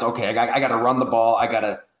realize, okay, I got to run the ball. I got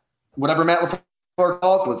to, whatever Matt LaFleur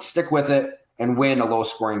calls, let's stick with it and win a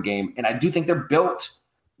low-scoring game. And I do think they're built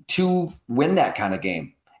to win that kind of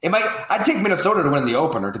game. I'd take Minnesota to win the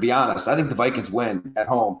opener, to be honest. I think the Vikings win at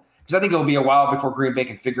home, because I think it'll be a while before Green Bay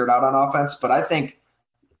can figure it out on offense. But I think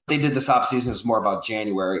they did this offseason is more about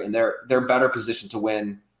January, and they're better positioned to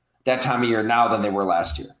win that time of year now than they were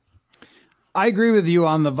last year. I agree with you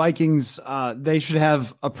on the Vikings. They should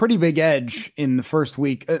have a pretty big edge in the first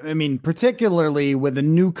week. I mean, particularly with a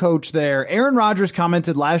new coach there. Aaron Rodgers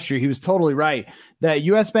commented last year, he was totally right, that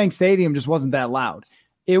US Bank Stadium just wasn't that loud.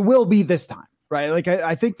 It will be this time, right? Like,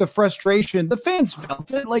 I think the frustration, the fans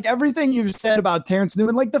felt it. Like, everything you've said about Terrence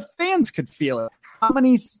Newman, like, the fans could feel it. How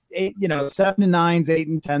many, 7 and 9s, 8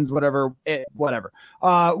 and 10s, whatever,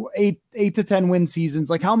 8 to 10 win seasons.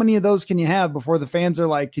 Like, how many of those can you have before the fans are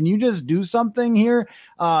like, can you just do something here?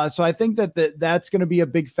 So I think that's going to be a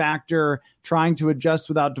big factor, trying to adjust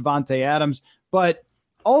without Devontae Adams. But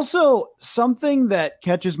also something that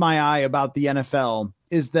catches my eye about the NFL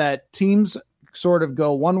is that teams sort of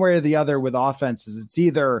go one way or the other with offenses. It's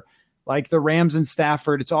either like the Rams and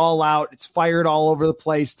Stafford, it's all out, it's fired all over the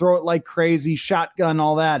place, throw it like crazy, shotgun,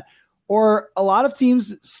 all that. Or a lot of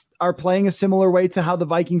teams are playing a similar way to how the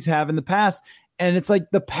Vikings have in the past. And it's like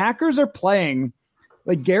the Packers are playing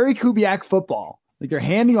like Gary Kubiak football. Like they're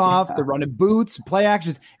handing off, they're running boots, play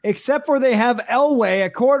actions, except for they have Elway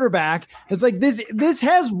at quarterback. It's like this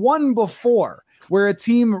has won before, where a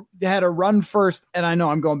team had a run first, and I know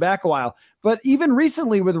I'm going back a while, but even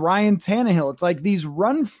recently with Ryan Tannehill, it's like these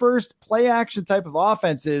run first play action type of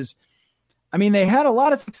offenses. I mean, they had a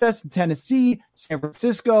lot of success in Tennessee, San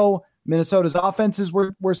Francisco, Minnesota's offenses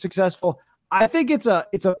were successful. I think it's a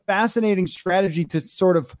fascinating strategy to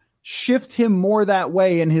sort of shift him more that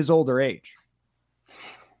way in his older age.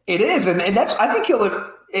 It is, and that's, I think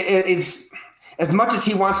is as much as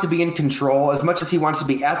he wants to be in control, as much as he wants to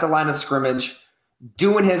be at the line of scrimmage,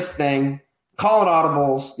 doing his thing, calling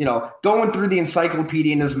audibles, going through the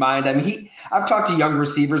encyclopedia in his mind. I mean, I've talked to young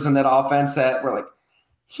receivers in that offense that were like,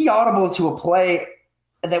 he audibled to a play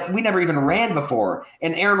that we never even ran before.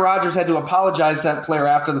 And Aaron Rodgers had to apologize to that player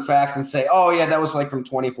after the fact and say, oh yeah, that was like from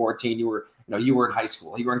 2014. You were in high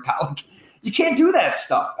school, you were in college. You can't do that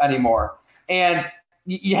stuff anymore. And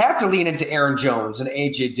you have to lean into Aaron Jones and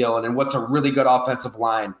A.J. Dillon and what's a really good offensive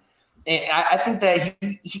line. And I think that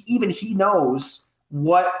he knows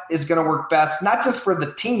what is going to work best, not just for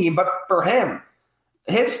the team, but for him.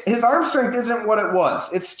 His arm strength isn't what it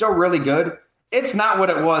was. It's still really good. It's not what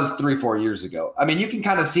it was 3-4 years ago. I mean, you can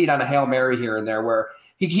kind of see it on a Hail Mary here and there where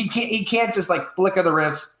he can't just like flick of the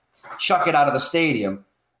wrist, chuck it out of the stadium.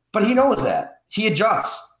 But he knows that. He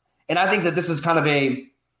adjusts. And I think that this is kind of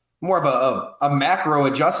more of a macro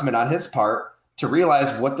adjustment on his part to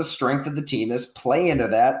realize what the strength of the team is, play into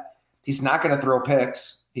that. He's not going to throw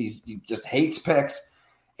picks. He just hates picks.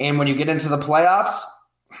 And when you get into the playoffs,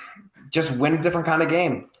 just win a different kind of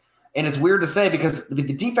game. And it's weird to say because the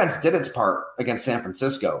defense did its part against San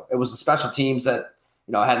Francisco. It was the special teams that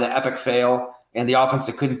had the epic fail and the offense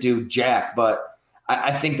that couldn't do jack. But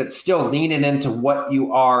I think that still leaning into what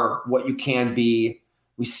you are, what you can be.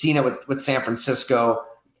 We've seen it with San Francisco.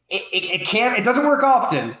 It doesn't work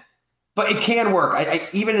often, but it can work.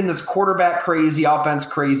 Even in this quarterback crazy, offense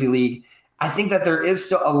crazy league, I think that there is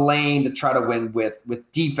still a lane to try to win with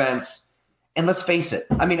defense. And let's face it.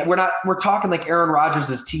 I mean, we're talking like Aaron Rodgers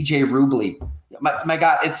is TJ Rubley. My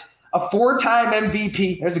God, it's a 4-time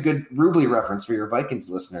MVP. There's a good Rubley reference for your Vikings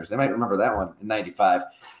listeners. They might remember that one in 95.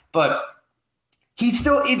 But he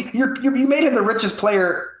still is. You made him the richest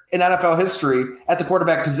player in NFL history at the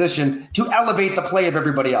quarterback position to elevate the play of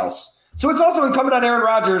everybody else. So it's also incumbent on Aaron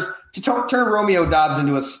Rodgers to turn Romeo Doubs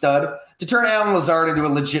into a stud, to turn Alan Lazard into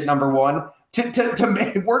a legit number one, to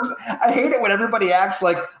make it works. I hate it when everybody acts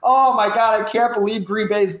like, oh my God, I can't believe Green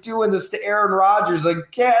Bay is doing this to Aaron Rodgers.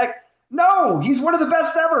 No, he's one of the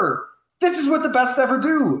best ever. This is what the best ever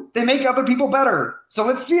do. They make other people better. So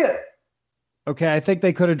let's see it. Okay, I think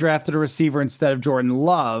they could have drafted a receiver instead of Jordan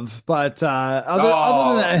Love, but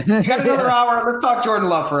other than that, you got another hour. Let's talk Jordan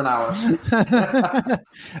Love for an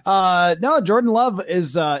hour. No, Jordan Love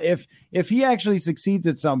is if he actually succeeds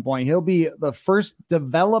at some point, he'll be the first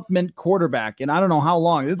development quarterback, and I don't know how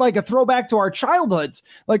long. It's like a throwback to our childhoods.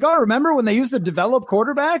 Like, oh, remember when they used to develop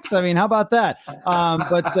quarterbacks? I mean, how about that?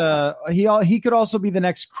 But he could also be the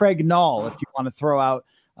next Craig Nall if you want to throw out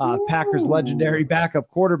Packers legendary backup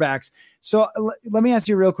quarterbacks. So let me ask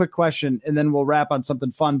you a real quick question, and then we'll wrap on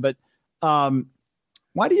something fun. But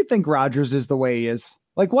why do you think Rodgers is the way he is?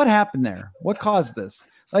 Like, what happened there? What caused this?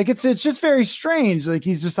 Like, it's just very strange. Like,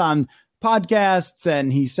 he's just on podcasts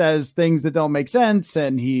and he says things that don't make sense,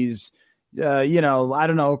 and he's I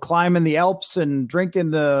don't know, climbing the Alps and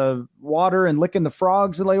drinking the water and licking the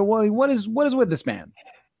frogs. And like, well, what is with this man?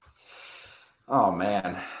 Oh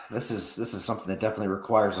man, this is something that definitely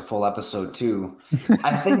requires a full episode too.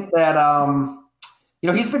 I think that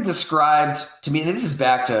he's been described to me, and this is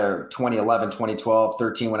back to 2011, 2012,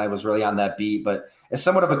 13 when I was really on that beat, but as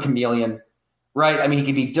somewhat of a chameleon. right? I mean, he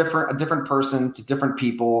can be a different person to different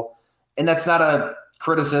people. And that's not a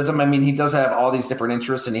criticism. I mean, he does have all these different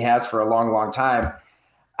interests, and he has for a long, long time.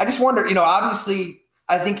 I just wonder, obviously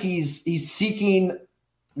I think he's seeking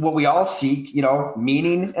what we all seek,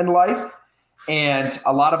 meaning in life. And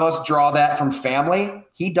a lot of us draw that from family.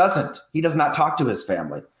 He doesn't. He does not talk to his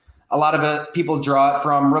family. A lot of people draw it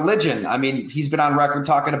from religion. I mean, he's been on record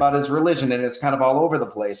talking about his religion, and it's kind of all over the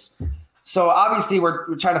place. So obviously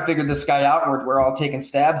we're trying to figure this guy out, and we're all taking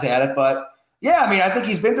stabs at it. But yeah, I mean, I think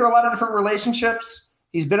he's been through a lot of different relationships.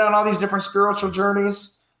 He's been on all these different spiritual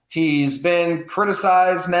journeys. He's been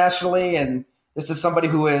criticized nationally, and this is somebody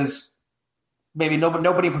who is maybe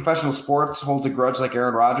nobody in professional sports holds a grudge like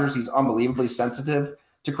Aaron Rodgers. He's unbelievably sensitive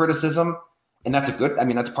to criticism, and that's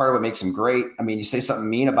that's part of what makes him great. I mean, you say something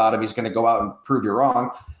mean about him, he's going to go out and prove you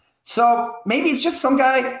wrong. So maybe it's just some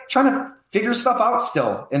guy trying to figure stuff out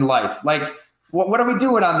still in life. Like, what are we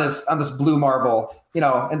doing on this blue marble,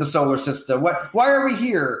 in the solar system? Why are we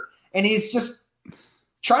here? And he's just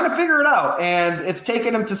trying to figure it out, and it's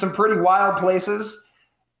taken him to some pretty wild places.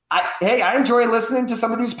 I enjoy listening to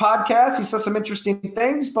some of these podcasts. He says some interesting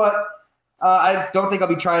things, but I don't think I'll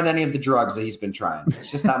be trying any of the drugs that he's been trying.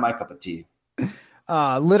 It's just not my cup of tea.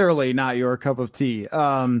 Literally not your cup of tea.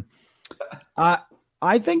 I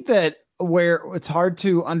think that where it's hard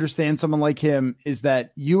to understand someone like him is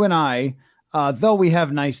that you and I, though we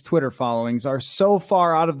have nice Twitter followings, are so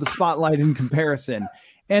far out of the spotlight in comparison.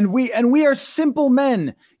 And we are simple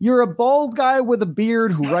men. You're a bald guy with a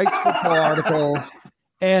beard who writes football articles.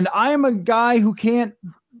 And I am a guy who can't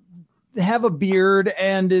have a beard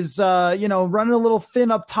and is, running a little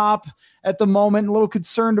thin up top at the moment, a little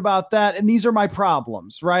concerned about that. And these are my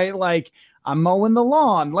problems, right? Like, I'm mowing the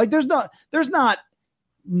lawn. Like, there's not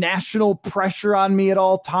national pressure on me at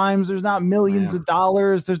all times. There's not millions of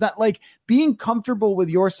dollars. There's not, like, being comfortable with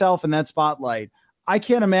yourself in that spotlight. I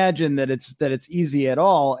can't imagine that it's easy at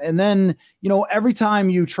all. And then, every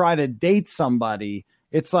time you try to date somebody,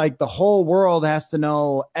 it's like the whole world has to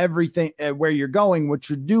know everything, where you're going, what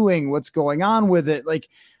you're doing, what's going on with it. Like,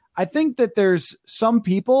 I think that there's some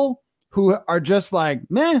people who are just like,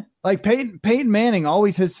 meh, like Peyton Manning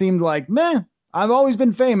always has seemed like, meh, I've always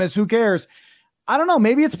been famous. Who cares? I don't know.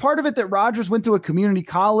 Maybe it's part of it that Rodgers went to a community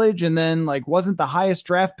college and then wasn't the highest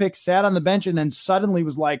draft pick, sat on the bench, and then suddenly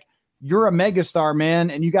was like, you're a megastar,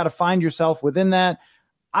 man, and you got to find yourself within that.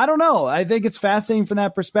 I don't know. I think it's fascinating from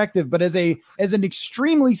that perspective. But as an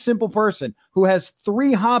extremely simple person who has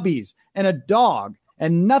 3 hobbies and a dog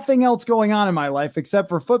and nothing else going on in my life except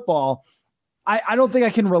for football, I don't think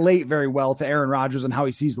I can relate very well to Aaron Rodgers and how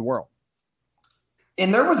he sees the world.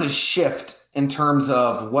 And there was a shift in terms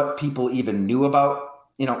of what people even knew about,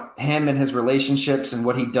 him and his relationships and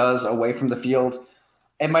what he does away from the field.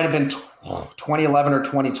 It might have been 2011 or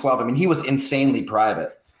 2012. I mean, he was insanely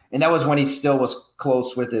private. And that was when he still was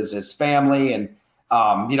close with his family. And,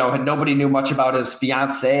 nobody knew much about his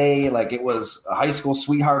fiance. Like, it was a high school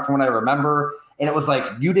sweetheart from what I remember. And it was like,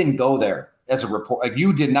 you didn't go there as a report. Like,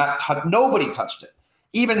 you did not touch, nobody touched it.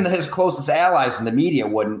 Even his closest allies in the media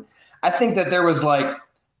wouldn't. I think that there was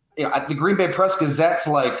at the Green Bay Press Gazette's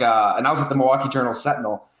and I was at the Milwaukee Journal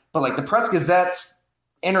Sentinel, but the Press Gazette's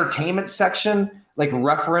entertainment section,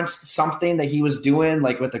 referenced something that he was doing,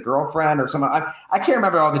 with a girlfriend or something. I can't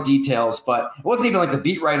remember all the details, but it wasn't even the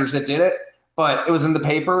beat writers that did it, but it was in the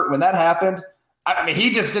paper. When that happened, I mean,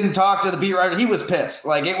 he just didn't talk to the beat writer. He was pissed.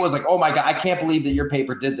 It was oh my God, I can't believe that your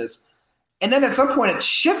paper did this. And then at some point it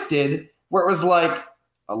shifted where it was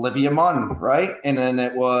Olivia Munn, right? And then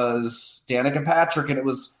it was Danica Patrick, and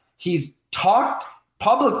he's talked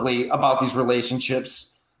publicly about these relationships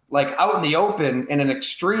out in the open in an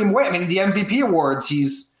extreme way. I mean, the MVP awards,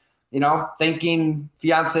 he's, thanking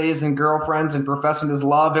fiancés and girlfriends and professing his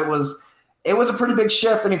love. It was a pretty big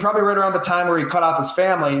shift. I mean, probably right around the time where he cut off his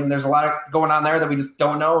family, and there's a lot going on there that we just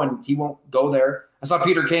don't know, and he won't go there. I saw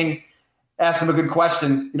Peter King ask him a good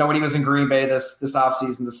question, when he was in Green Bay this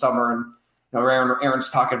offseason, this summer, and Aaron's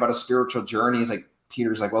talking about a spiritual journey. He's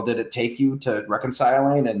Peter's well, did it take you to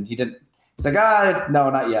reconciling? And he didn't. He's no,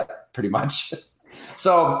 not yet, pretty much.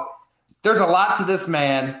 So there's a lot to this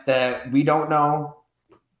man that we don't know,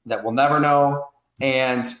 that we'll never know.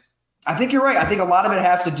 And I think you're right. I think a lot of it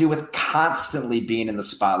has to do with constantly being in the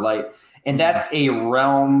spotlight. And that's a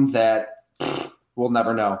realm that we'll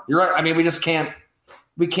never know. You're right. I mean, we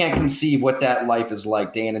can't conceive what that life is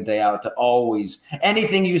like day in and day out, to always,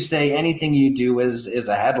 anything you say, anything you do is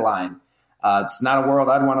a headline. It's not a world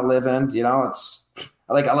I'd want to live in.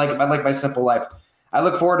 I like my simple life. I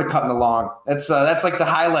look forward to cutting along. That's the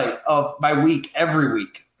highlight of my week every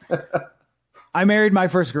week. I married my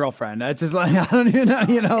first girlfriend. That's just like, I don't even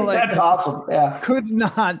know, like that's awesome. Yeah. Could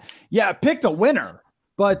not. Yeah. Picked a winner,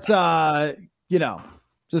 but, I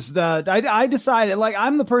decided, like,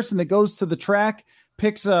 I'm the person that goes to the track,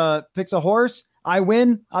 picks a horse. I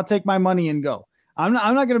win. I'll take my money and go. I'm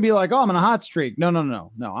not going to be like, oh, I'm on a hot streak. No.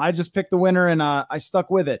 I just picked the winner and I stuck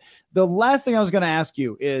with it. The last thing I was going to ask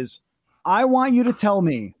you is I want you to tell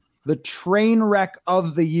me the train wreck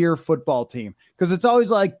of the year football team. Because it's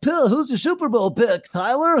always like, who's the Super Bowl pick,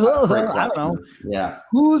 Tyler? I don't know. Yeah.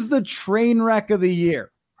 Who's the train wreck of the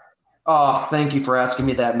year? Oh, thank you for asking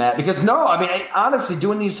me that, Matt. Because honestly,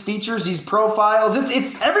 doing these features, these profiles,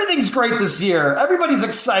 it's everything's great this year. Everybody's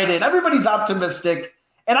excited. Everybody's optimistic.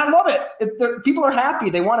 And I love it. People are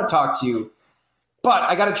happy. They want to talk to you. But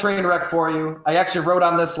I got a train wreck for you. I actually wrote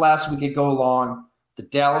on this last week at Go Long. The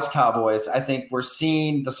Dallas Cowboys. I think we're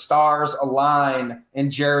seeing the stars align in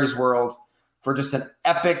Jerry's world for just an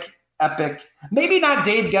epic, maybe not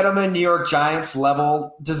Dave Gettleman, New York Giants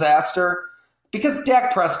level disaster, because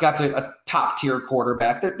Dak Prescott's a top tier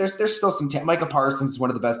quarterback. There's still some Micah Parsons is one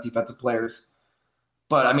of the best defensive players.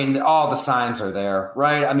 But, all the signs are there,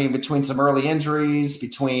 right? Between some early injuries,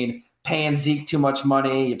 between paying Zeke too much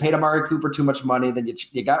money, you paid Amari Cooper too much money, then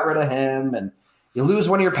you got rid of him, and you lose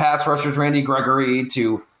one of your pass rushers, Randy Gregory,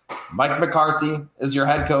 to Mike McCarthy as your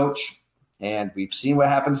head coach, and we've seen what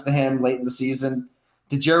happens to him late in the season.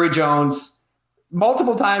 To Jerry Jones,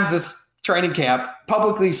 multiple times this training camp,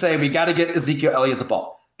 publicly say we got to get Ezekiel Elliott the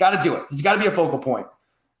ball. Got to do it. He's got to be a focal point.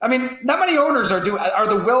 Not many owners are the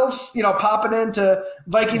Wilfs, popping into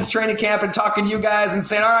Vikings training camp and talking to you guys and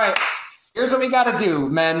saying, all right, here's what we got to do,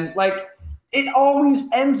 men. It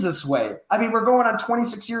always ends this way. We're going on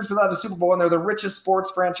 26 years without a Super Bowl, and they're the richest sports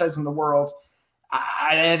franchise in the world.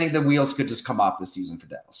 I think the wheels could just come off this season for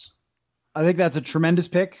Dallas. I think that's a tremendous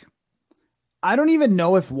pick. I don't even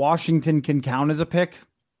know if Washington can count as a pick.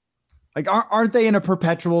 Aren't they in a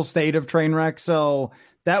perpetual state of train wreck? So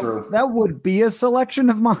that would be a selection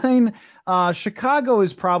of mine. Chicago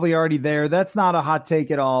is probably already there. That's not a hot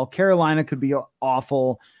take at all. Carolina could be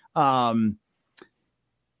awful. Trying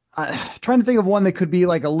to think of one that could be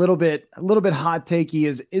like a little bit hot takey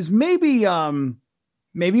is maybe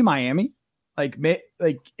Miami. If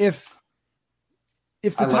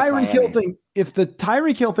the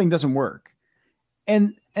Tyreek Hill thing doesn't work,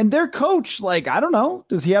 and their coach, I don't know,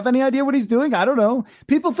 does he have any idea what he's doing? I don't know.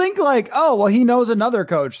 People think oh, well, he knows another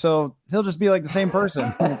coach, so he'll just be the same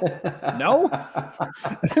person. No,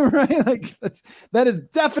 right? That is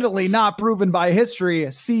definitely not proven by history.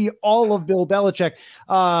 See all of Bill Belichick,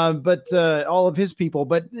 but all of his people.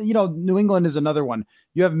 But New England is another one.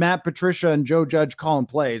 You have Matt Patricia and Joe Judge calling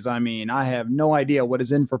plays. I have no idea what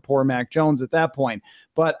is in for poor Mac Jones at that point.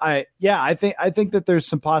 But I think that there's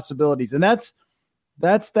some possibilities, and that's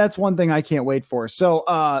one thing I can't wait for.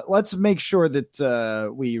 So let's make sure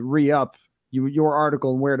that we re-up your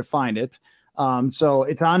article and where to find it. So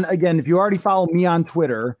it's on, again, if you already follow me on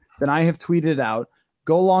Twitter, then I have tweeted out.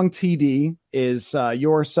 Go Long TD is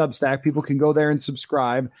your Substack. People can go there and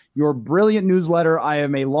subscribe. Your brilliant newsletter. I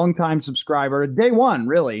am a longtime subscriber, day one,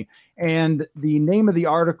 really. And the name of the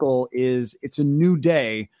article is "It's a New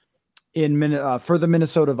Day for the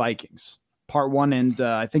Minnesota Vikings." Part 1, and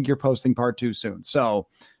I think you're posting part 2 soon. So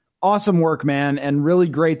awesome work, man, and really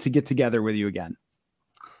great to get together with you again.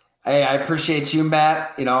 Hey, I appreciate you,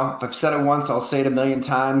 Matt. If I've said it once, I'll say it a million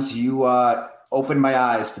times. You opened my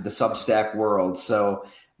eyes to the Substack world. So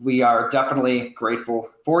we are definitely grateful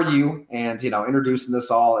for you and, introducing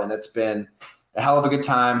this all. And it's been a hell of a good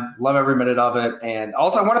time. Love every minute of it. And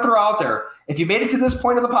also, I want to throw out there, if you made it to this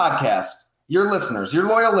point of the podcast, your listeners, your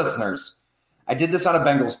loyal listeners, I did this on a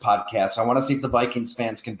Bengals podcast. I want to see if the Vikings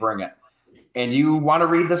fans can bring it. And you want to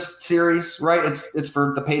read this series, right? It's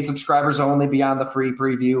for the paid subscribers only, beyond the free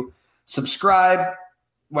preview. Subscribe,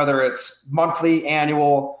 whether it's monthly,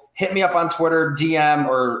 annual. Hit me up on Twitter, DM,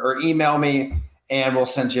 or email me, and we'll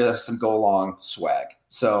send you some Go Long swag.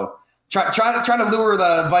 So trying to lure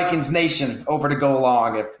the Vikings Nation over to Go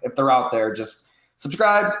Long if they're out there. Just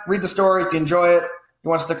subscribe, read the story. If you enjoy it, you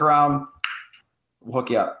want to stick around, we'll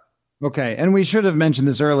hook you up. Okay, and we should have mentioned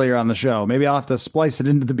this earlier on the show. Maybe I'll have to splice it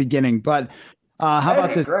into the beginning. But how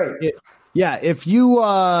about this? Great. If you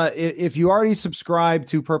already subscribe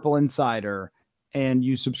to Purple Insider and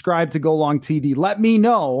you subscribe to Go Long TD, let me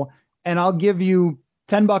know, and I'll give you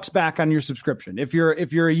 $10 back on your subscription. If you're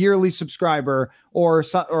a yearly subscriber or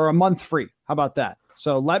a month free, how about that?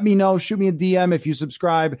 So let me know. Shoot me a DM if you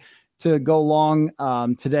subscribe to Go Long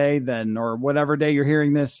today, then, or whatever day you're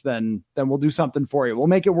hearing this, then we'll do something for you. We'll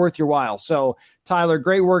make it worth your while. So Tyler,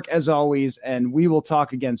 great work as always, and we will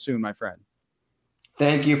talk again soon, my friend.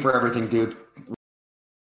 Thank you for everything, dude.